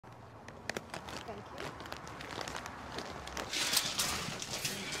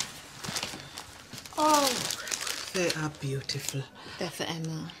They are beautiful. They're for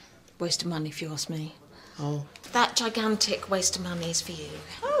Emma. Waste of money if you ask me. Oh. That gigantic waste of money is for you.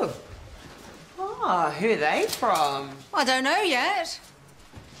 Oh. Ah, who are they from? I don't know yet.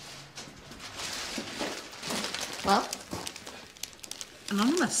 Well?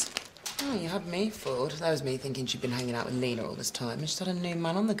 Anonymous. Oh, you had me fooled. That was me thinking she'd been hanging out with Lena all this time and she's had a new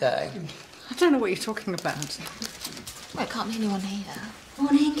man on the go. I don't know what you're talking about. Well, it can't be anyone here.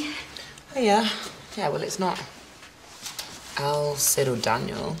 Morning. Oh, yeah. Yeah, well, it's not Al, Sid or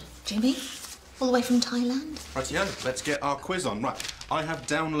Daniel. Jimmy? All the way from Thailand? Rightio, let's get our quiz on. Right, I have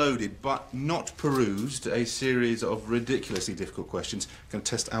downloaded but not perused a series of ridiculously difficult questions. Going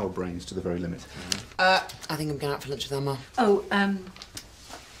to test our brains to the very limit. I think I'm going out for lunch with Emma. Oh,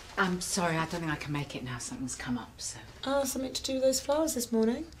 I'm sorry, I don't think I can make it now. Something's come up, so... Oh, something to do with those flowers this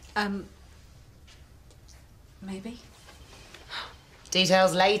morning? Maybe?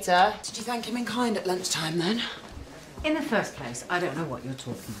 Details later. Did you thank him in kind at lunchtime, then? In the first place, I don't know what you're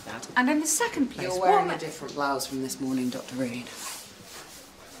talking about. And in the second place... You're wearing a different blouse from this morning, Dr. Reid.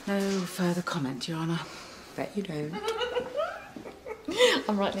 No further comment, Your Honour. Bet you don't.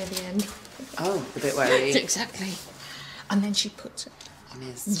 I'm right near the end. Oh, the bit where he... Exactly. And then she puts it... On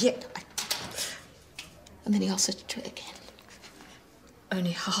his... Yeah. And then he asks her to do it again.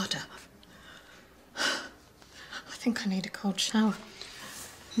 Only harder. I think I need a cold shower.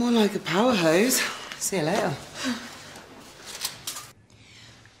 More like a power hose. See you later.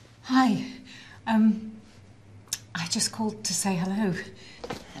 Hi. I just called to say hello.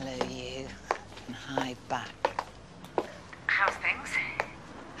 Hello, you. And hi back. How's things?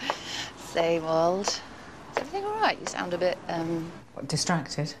 Same old. Is everything all right? You sound a bit, What,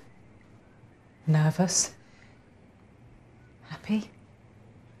 distracted? Nervous? Happy?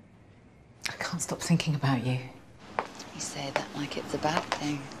 I can't stop thinking about you. You say that like it's a bad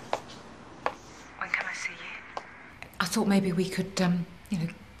thing. When can I see you? I thought maybe we could, you know,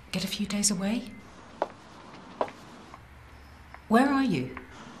 get a few days away. Where are you?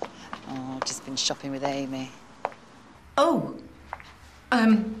 Oh, I've just been shopping with Amy. Oh!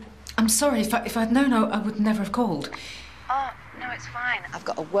 I'm sorry. If I'd known, I would never have called. Oh, no, it's fine. I've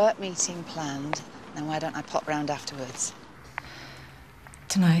got a work meeting planned. Then why don't I pop round afterwards?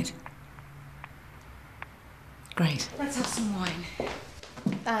 Tonight. Great. Let's have some wine.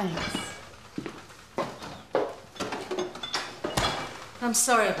 Thanks. I'm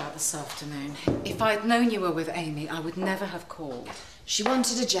sorry about this afternoon. If I'd known you were with Amy, I would never have called. She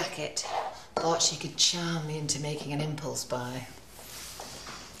wanted a jacket. Thought she could charm me into making an impulse buy.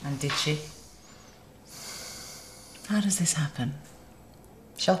 And did she? How does this happen?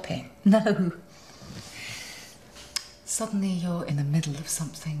 Shopping? No. Suddenly you're in the middle of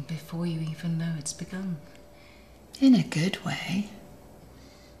something before you even know it's begun. In a good way.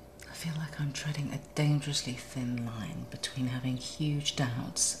 I feel like I'm treading a dangerously thin line between having huge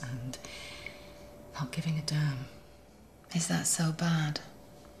doubts and not giving a damn. Is that so bad?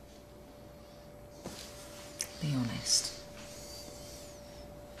 Be honest.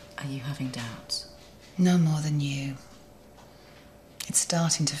 Are you having doubts? No more than you. It's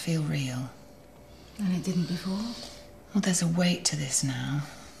starting to feel real. And it didn't before? Well, there's a weight to this now.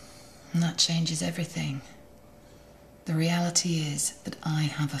 And that changes everything. The reality is that I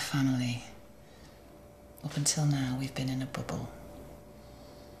have a family. Up until now, we've been in a bubble.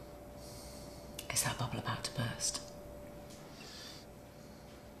 Is that bubble about to burst?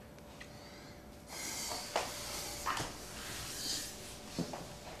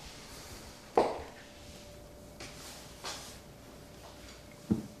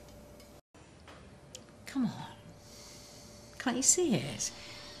 Come on. Can't you see it?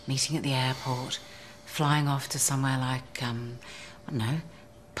 Meeting at the airport, flying off to somewhere like, I don't know,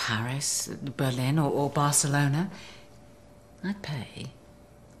 Paris, Berlin or Barcelona. I'd pay.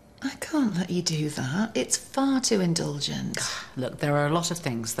 I can't let you do that. It's far too indulgent. Look, there are a lot of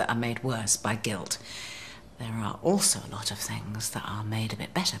things that are made worse by guilt. There are also a lot of things that are made a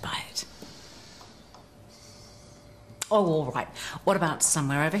bit better by it. Oh, all right. What about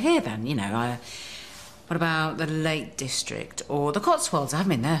somewhere over here, then? You know, what about the Lake District or the Cotswolds? I haven't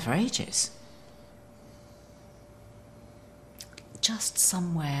been there for ages. Just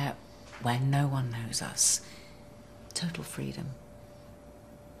somewhere where no one knows us. Total freedom.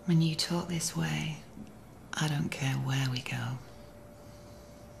 When you talk this way, I don't care where we go.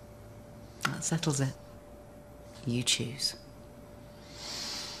 That settles it. You choose.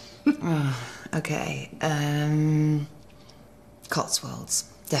 Oh, okay.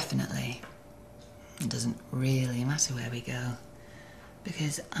 Cotswolds, definitely. It doesn't really matter where we go,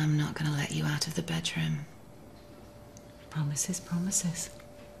 because I'm not going to let you out of the bedroom. Promises, promises.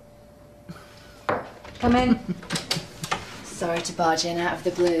 Come in. Sorry to barge in out of the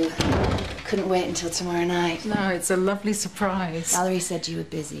blue. Couldn't wait until tomorrow night. No, it's a lovely surprise. Valerie said you were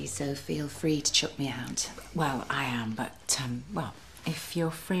busy, so feel free to chuck me out. Well, I am, but, well, if you're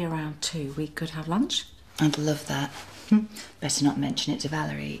free around 2, we could have lunch. I'd love that. Better not mention it to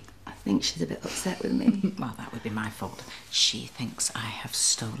Valerie. I think she's a bit upset with me. Well, that would be my fault. She thinks I have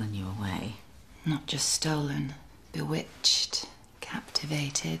stolen you away. Not just stolen, bewitched,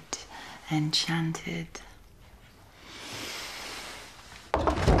 captivated, enchanted.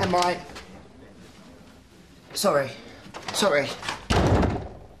 I'm right. Sorry.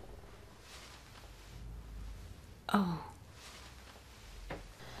 Oh.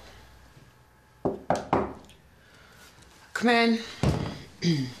 Come in.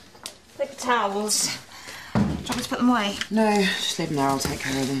 Paper towels. Do you want me to put them away? No, just leave them there. I'll take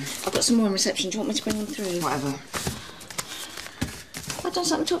care of them. I've got some more in reception. Do you want me to bring them through? Whatever. Have I done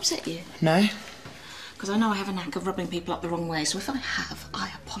something to upset you? No? Because I know I have a knack of rubbing people up the wrong way, so if I have,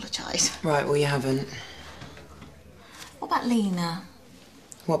 I apologise. Right, well, you haven't. What about Lena?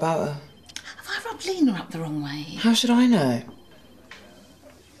 What about her? Have I rubbed Lena up the wrong way? How should I know?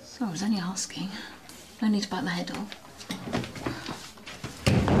 Sorry, I was only asking. No need to bite my head off.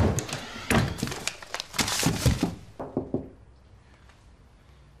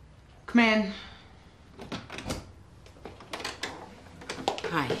 Come in.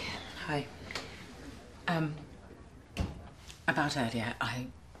 Hi. Hi. About earlier, I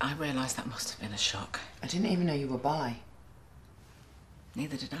realised that must have been a shock. I didn't even know you were bi.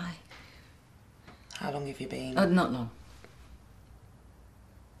 Neither did I. How long have you been? Not long.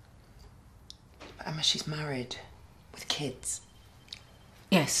 But Emma, she's married. With kids.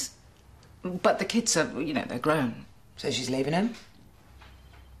 Yes. But the kids are, they're grown. So she's leaving him?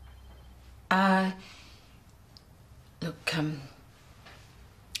 Look,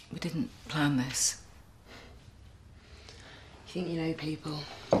 we didn't plan this. You think you know people?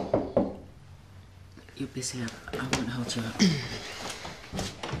 You're busy. I won't hold you up.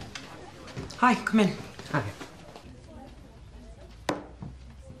 Hi, come in. Hi.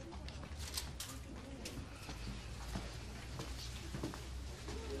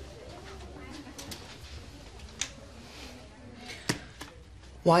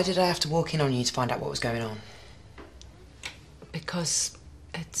 Why did I have to walk in on you to find out what was going on? Because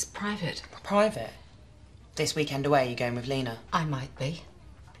it's private. Private? This weekend away, you going with Lena? I might be.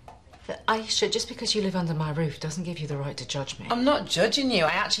 Ayesha, just because you live under my roof doesn't give you the right to judge me. I'm not judging you.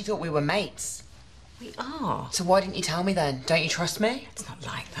 I actually thought we were mates. We are. So why didn't you tell me then? Don't you trust me? It's not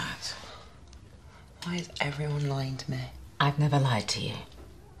like that. Why is everyone lying to me? I've never lied to you.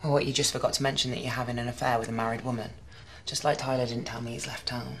 Well, what, you just forgot to mention that you're having an affair with a married woman? Just like Tyler didn't tell me he's left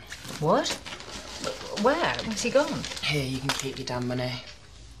town. What? Where? Where's he gone? Here, you can keep your damn money.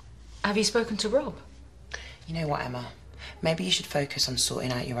 Have you spoken to Rob? You know what, Emma? Maybe you should focus on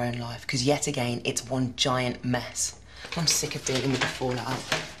sorting out your own life, because yet again, it's one giant mess. I'm sick of dealing with the fallout.